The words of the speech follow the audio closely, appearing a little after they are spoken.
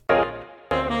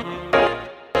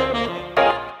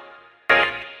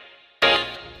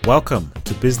Welcome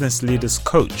to Business Leaders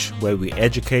Coach, where we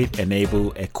educate,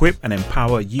 enable, equip, and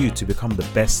empower you to become the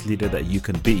best leader that you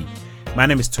can be. My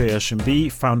name is Toyo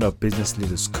Shimbi, founder of Business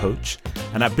Leaders Coach.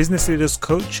 And at Business Leaders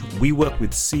Coach, we work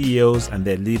with CEOs and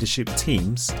their leadership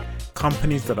teams,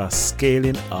 companies that are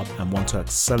scaling up and want to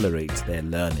accelerate their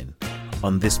learning.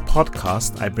 On this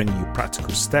podcast, I bring you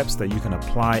practical steps that you can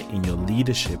apply in your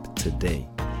leadership today.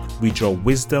 We draw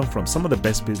wisdom from some of the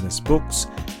best business books,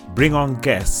 bring on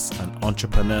guests and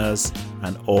entrepreneurs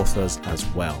and authors as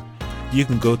well. You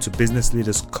can go to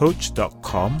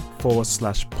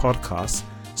businessleaderscoach.com/podcast,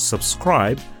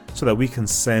 subscribe so that we can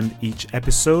send each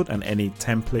episode and any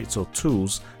templates or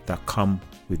tools that come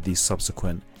with these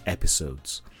subsequent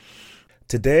episodes.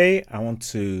 Today, I want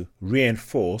to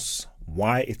reinforce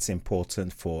why it's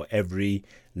important for every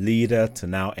leader to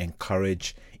now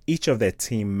encourage each of their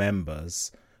team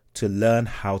members to learn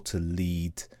how to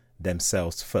lead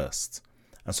themselves first.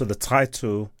 And so the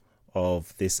title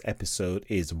of this episode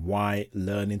is Why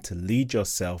Learning to Lead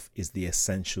Yourself is the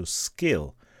Essential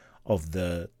Skill of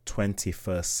the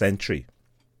 21st Century.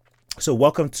 So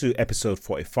welcome to episode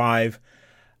 45.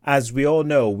 As we all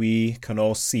know, we can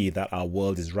all see that our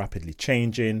world is rapidly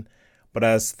changing, but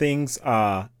as things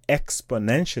are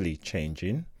exponentially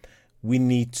changing, we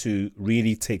need to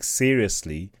really take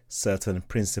seriously certain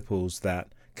principles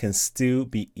that can still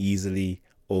be easily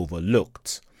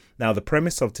overlooked. Now, the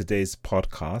premise of today's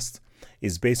podcast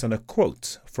is based on a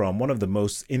quote from one of the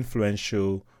most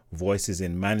influential voices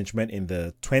in management in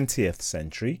the 20th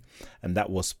century, and that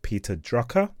was Peter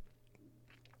Drucker.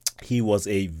 He was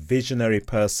a visionary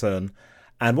person,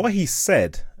 and what he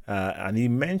said, and he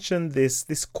mentioned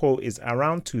this quote is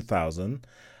around 2000.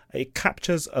 It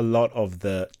captures a lot of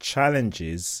the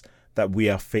challenges that we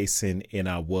are facing in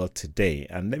our world today.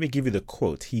 And let me give you the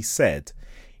quote. He said,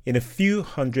 "In a few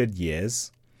hundred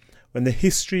years, when the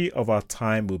history of our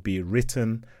time will be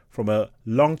written from a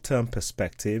long-term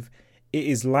perspective, it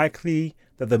is likely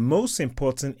that the most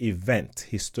important event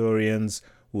historians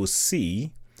will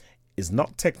see is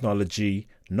not technology,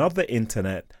 not the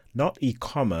internet, not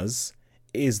e-commerce,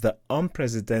 it is the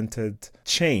unprecedented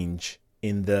change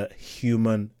in the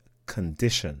human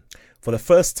condition. For the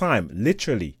first time,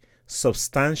 literally,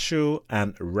 substantial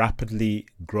and rapidly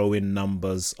growing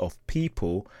numbers of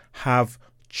people have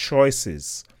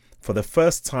choices. For the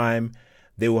first time,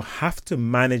 they will have to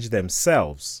manage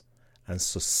themselves, and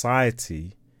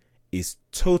society is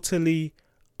totally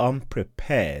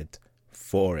unprepared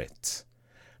for it."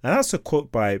 And that's a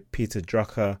quote by Peter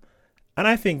Drucker, and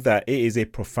I think that it is a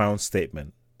profound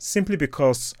statement, simply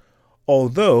because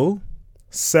although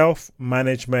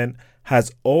self-management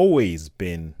has always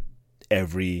been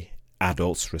every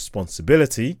adult's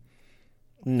responsibility,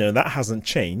 that hasn't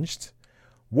changed.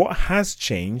 What has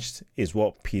changed is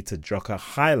what Peter Drucker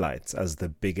highlights as the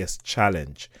biggest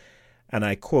challenge. And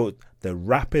I quote, "The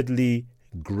rapidly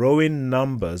growing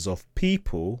numbers of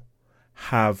people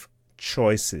have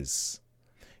choices."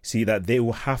 See, that they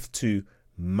will have to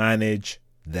manage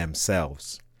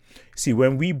themselves. See,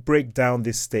 when we break down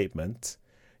this statement,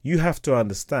 you have to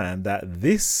understand that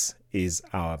this is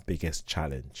our biggest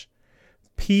challenge.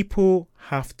 People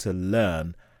have to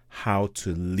learn how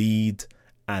to lead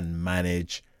and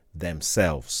manage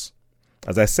themselves.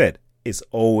 As I said, it's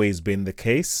always been the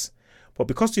case, but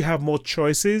because you have more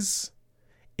choices,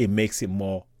 it makes it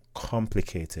more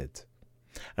complicated.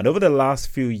 And over the last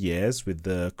few years with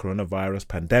the coronavirus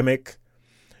pandemic,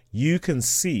 you can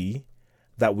see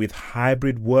that with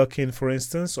hybrid working, for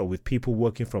instance, or with people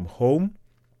working from home,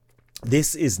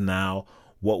 this is now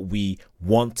what we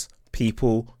want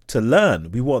people to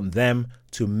learn. We want them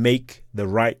to make the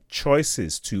right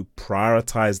choices, to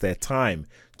prioritize their time,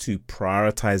 to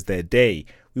prioritize their day.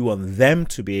 We want them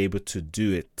to be able to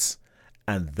do it.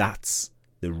 And that's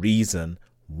the reason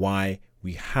why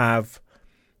we have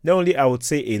not only, I would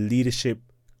say, a leadership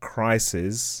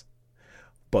crisis,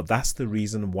 but that's the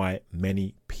reason why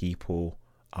many people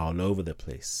are all over the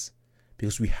place,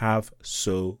 because we have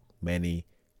so many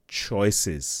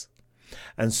choices.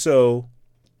 And so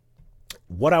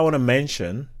what I want to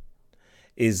mention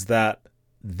is that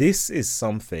this is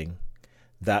something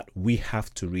that we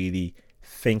have to really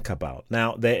think about.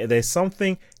 Now, there's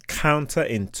something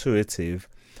counterintuitive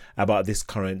about this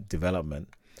current development.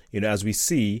 As we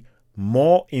see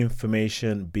more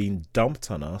information being dumped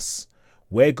on us,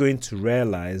 we're going to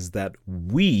realize that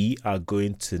we are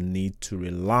going to need to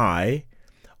rely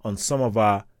on some of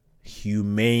our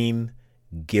humane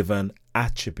given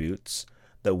attributes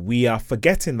that we are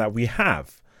forgetting that we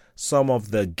have, some of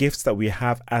the gifts that we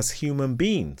have as human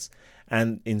beings.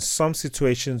 And in some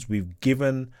situations, we've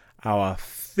given our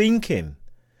thinking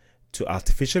to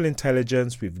artificial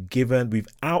intelligence. We've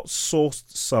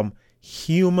outsourced some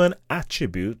human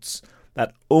attributes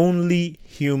that only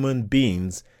human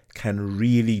beings can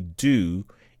really do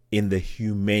in the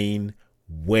humane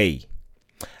way.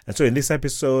 And so in this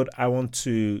episode, I want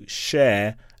to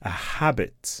share a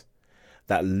habit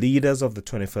that leaders of the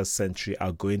 21st century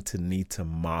are going to need to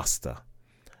master.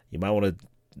 You might want to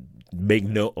make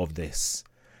note of this.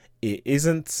 It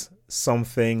isn't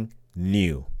something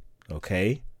new,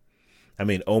 okay? I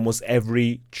mean, almost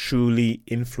every truly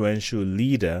influential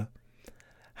leader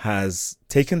has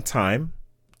taken time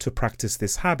to practice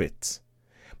this habit.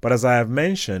 But as I have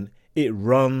mentioned, it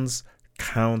runs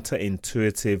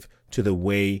counterintuitive to the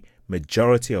way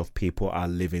majority of people are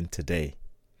living today.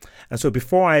 And so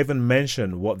before I even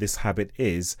mention what this habit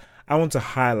is, I want to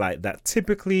highlight that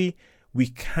typically we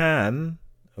can,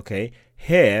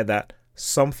 hear that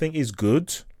something is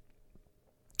good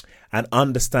and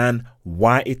understand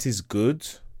why it is good.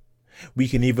 We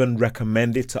can even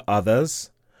recommend it to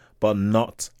others, but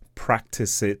not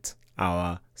practice it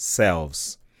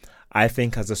ourselves. I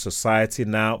think as a society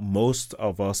now, most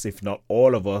of us, if not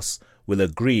all of us, will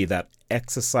agree that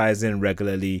exercising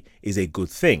regularly is a good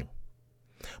thing.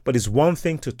 But it's one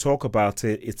thing to talk about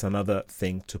it, it's another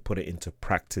thing to put it into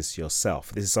practice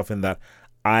yourself. This is something that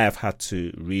I have had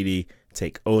to really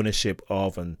take ownership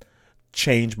of and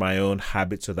change my own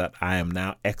habit so that I am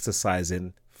now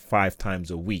exercising 5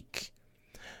 times a week.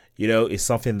 It's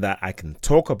something that I can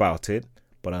talk about it,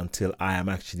 but until I am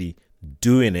actually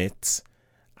doing it,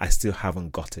 I still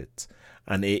haven't got it.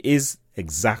 And it is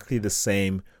exactly the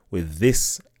same with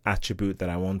this attribute that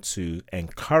I want to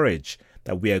encourage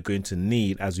that we are going to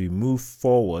need as we move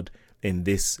forward in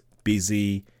this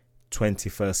busy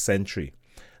 21st century.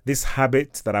 This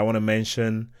habit that I want to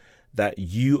mention that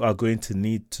you are going to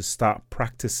need to start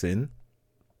practicing,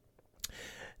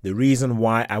 the reason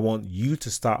why I want you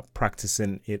to start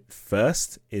practicing it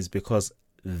first is because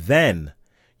then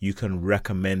you can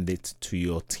recommend it to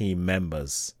your team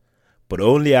members, but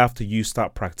only after you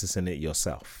start practicing it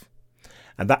yourself.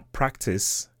 And that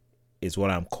practice is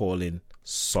what I'm calling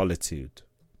solitude.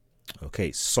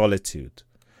 Solitude.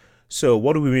 So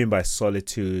what do we mean by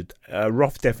solitude? A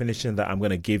rough definition that I'm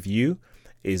going to give you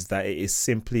is that it is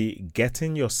simply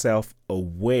getting yourself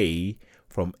away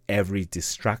from every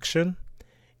distraction,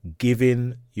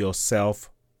 giving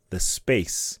yourself the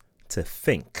space to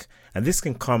think. And this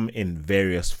can come in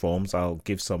various forms. I'll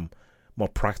give some more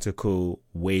practical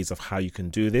ways of how you can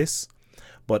do this.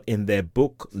 But in their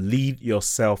book, Lead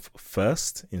Yourself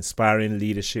First, Inspiring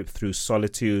Leadership Through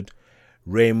Solitude,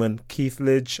 Raymond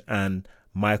Keithledge and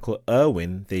Michael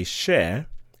Irwin, they share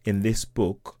in this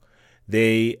book,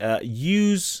 they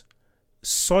use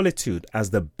solitude as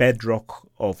the bedrock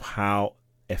of how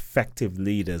effective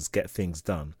leaders get things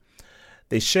done.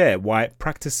 They share why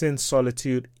practicing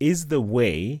solitude is the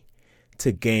way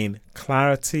to gain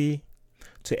clarity,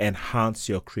 to enhance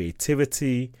your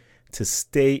creativity, to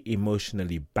stay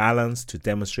emotionally balanced, to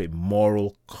demonstrate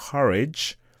moral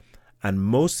courage, and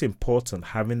most important,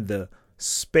 having the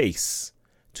space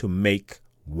to make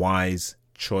wise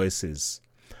choices.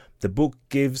 The book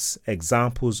gives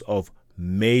examples of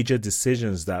major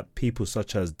decisions that people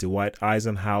such as Dwight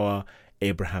Eisenhower,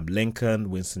 Abraham Lincoln,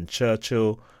 Winston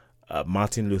Churchill,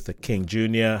 Martin Luther King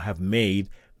Jr. have made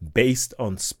based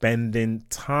on spending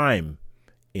time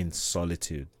in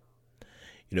solitude.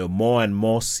 More and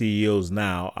more CEOs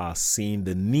now are seeing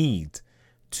the need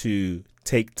to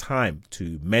take time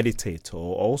to meditate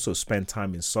or also spend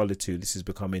time in solitude. This is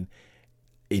becoming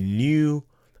a new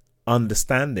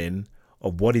understanding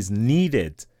of what is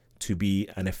needed to be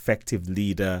an effective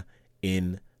leader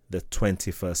in the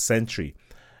 21st century.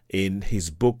 In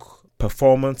his book,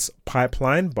 Performance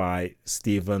Pipeline by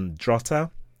Stephen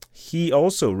Drutter, he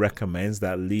also recommends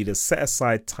that leaders set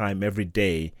aside time every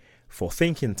day for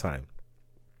thinking time.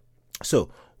 So,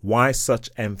 why such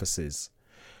emphasis?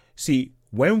 See,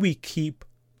 when we keep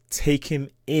taking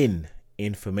in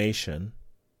information,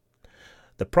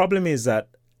 the problem is that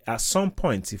at some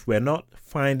point, if we're not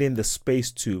finding the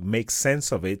space to make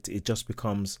sense of it, it just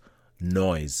becomes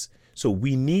noise. So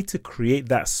we need to create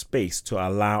that space to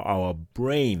allow our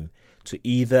brain to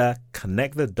either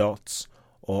connect the dots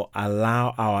or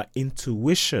allow our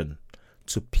intuition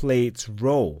to play its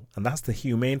role. And that's the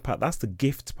humane part. That's the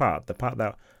gift part, the part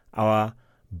that our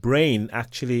brain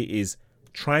actually is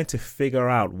trying to figure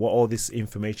out what all this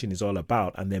information is all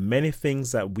about. And there are many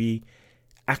things that we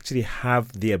actually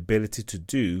have the ability to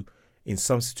do in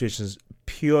some situations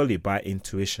purely by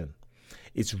intuition.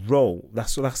 Its role,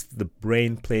 that's the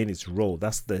brain playing its role.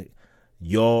 That's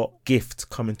your gift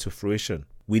coming to fruition.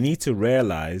 We need to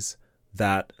realize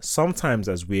that sometimes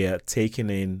as we are taking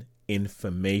in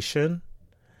information,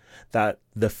 that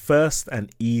the first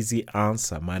and easy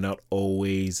answer might not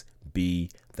always be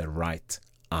the right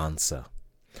answer.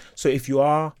 So if you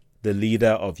are the leader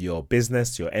of your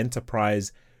business, your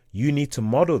enterprise, you need to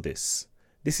model this.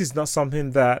 This is not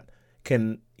something that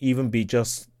can even be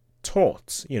just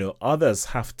taught. Others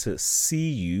have to see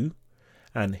you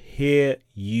and hear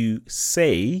you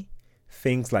say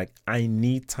things like, I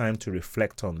need time to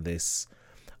reflect on this.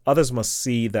 Others must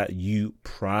see that you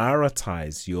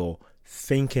prioritize your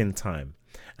thinking time,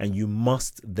 and you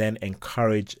must then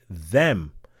encourage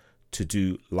them to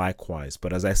do likewise.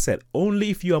 But as I said, only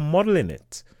if you are modeling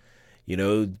it.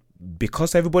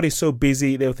 Because everybody's so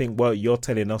busy, they'll think, well, you're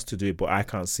telling us to do it, but I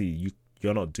can't see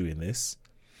you're not doing this.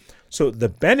 So the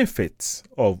benefit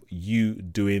of you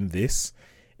doing this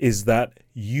is that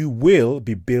you will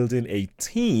be building a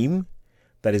team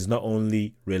that is not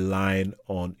only relying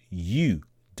on you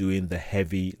doing the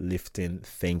heavy lifting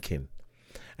thinking.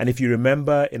 And if you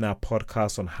remember in our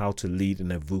podcast on how to lead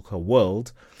in a VUCA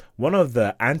world, one of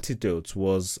the antidotes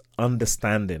was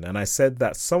understanding. And I said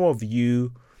that some of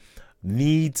you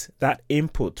need that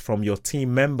input from your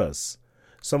team members.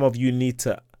 Some of you need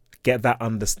to get that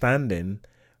understanding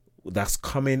that's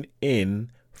coming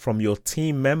in from your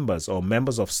team members or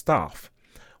members of staff.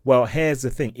 Well, here's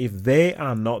the thing. If they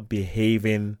are not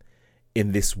behaving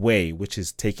in this way, which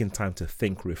is taking time to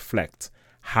think, reflect,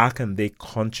 how can they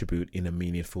contribute in a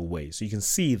meaningful way? So you can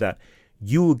see that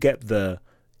you will get the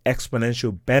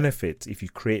exponential benefit if you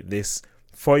create this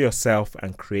for yourself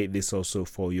and create this also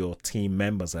for your team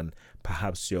members and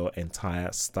perhaps your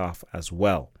entire staff as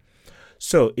well.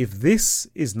 So if this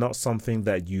is not something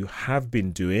that you have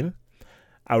been doing,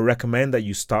 I would recommend that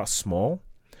you start small.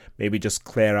 Maybe just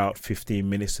clear out 15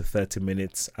 minutes to 30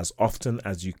 minutes as often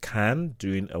as you can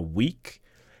during a week.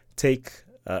 Take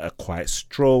a quiet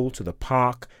stroll to the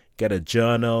park, get a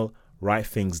journal, write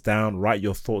things down, write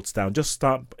your thoughts down. Just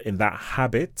start in that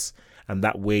habit, and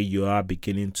that way you are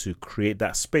beginning to create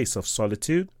that space of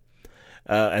solitude.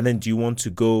 And then do you want to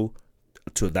go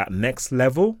to that next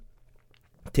level?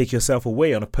 Take yourself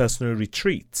away on a personal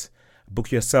retreat.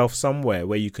 Book yourself somewhere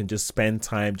where you can just spend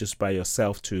time just by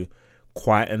yourself to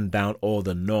quieten down all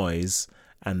the noise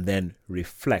and then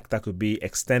reflect. That could be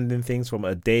extending things from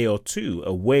a day or two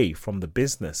away from the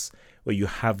business, where you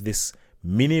have this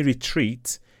mini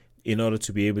retreat in order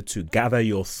to be able to gather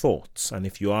your thoughts. And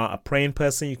if you are a praying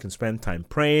person, you can spend time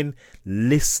praying,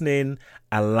 listening,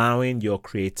 allowing your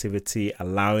creativity,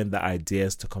 allowing the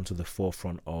ideas to come to the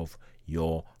forefront of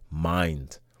your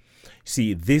mind.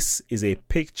 See, this is a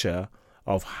picture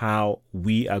of how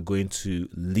we are going to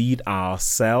lead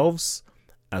ourselves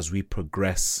as we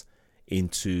progress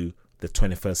into the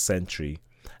 21st century.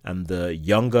 And the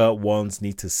younger ones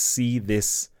need to see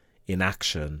this in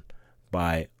action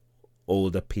by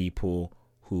older people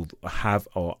who have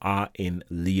or are in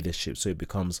leadership. So it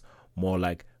becomes more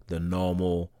like the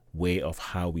normal way of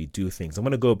how we do things. I'm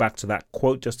going to go back to that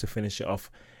quote just to finish it off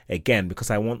again,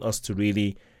 because I want us to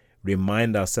really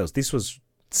remind ourselves. This was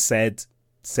said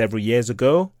several years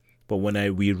ago, but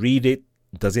when we read it,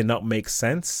 does it not make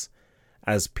sense?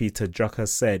 As Peter Drucker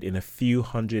said, in a few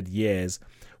hundred years,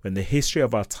 when the history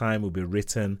of our time will be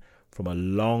written from a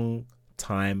long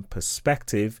time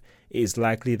perspective, it is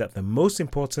likely that the most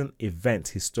important event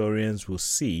historians will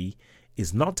see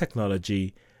is not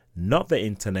technology, not the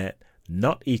internet,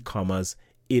 not e-commerce.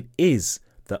 It is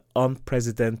the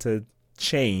unprecedented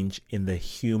change in the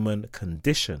human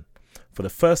condition. For the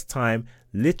first time,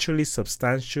 literally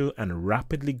substantial and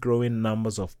rapidly growing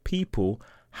numbers of people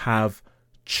have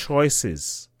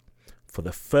choices. For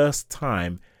the first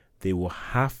time, they will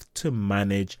have to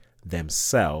manage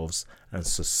themselves, and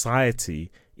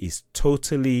society is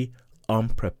totally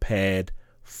unprepared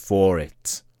for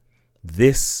it.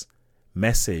 This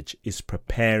message is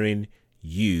preparing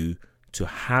you to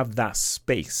have that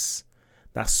space,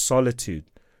 that solitude,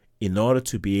 in order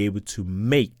to be able to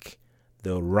make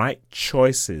the right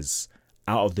choices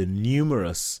out of the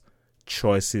numerous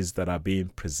choices that are being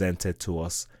presented to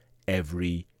us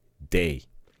every day.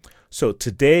 So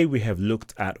today we have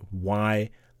looked at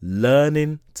why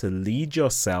learning to lead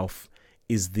yourself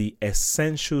is the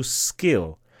essential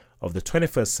skill of the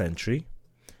 21st century.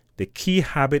 The key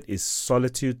habit is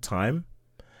solitude time.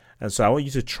 And so I want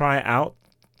you to try out,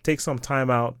 take some time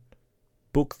out,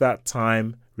 book that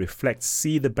time, reflect,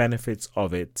 see the benefits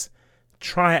of it.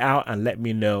 Try it out and let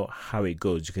me know how it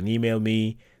goes. You can email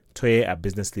me,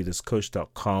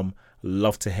 toye@businessleaderscoach.com.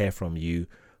 Love to hear from you.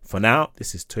 For now,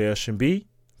 this is Toye Osunbi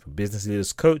for Business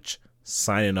Leaders Coach,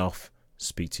 signing off.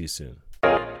 Speak to you soon.